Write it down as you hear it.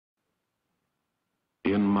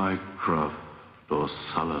my craft or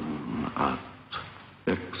sullen art,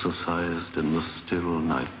 exercised in the still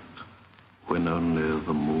night, when only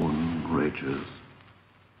the moon rages,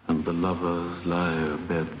 and the lovers lie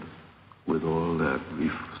abed with all their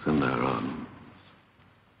griefs in their arms.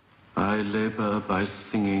 I labor by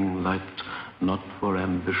singing light, not for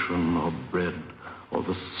ambition or bread, or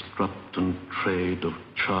the strut and trade of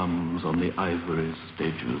charms on the ivory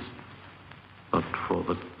stages, but for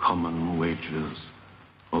the common wages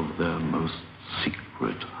of their most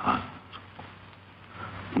secret heart.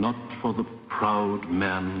 Not for the proud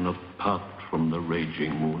man apart from the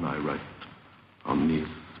raging moon I write on these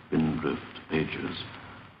spindrift pages,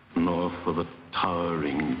 nor for the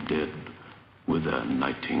towering dead with their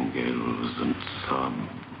nightingales and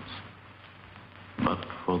psalms, but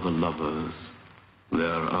for the lovers,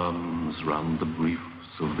 their arms round the briefs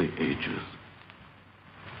of the ages,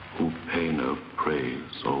 who pay no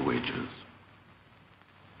praise or wages,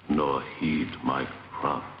 nor heed my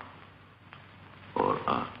craft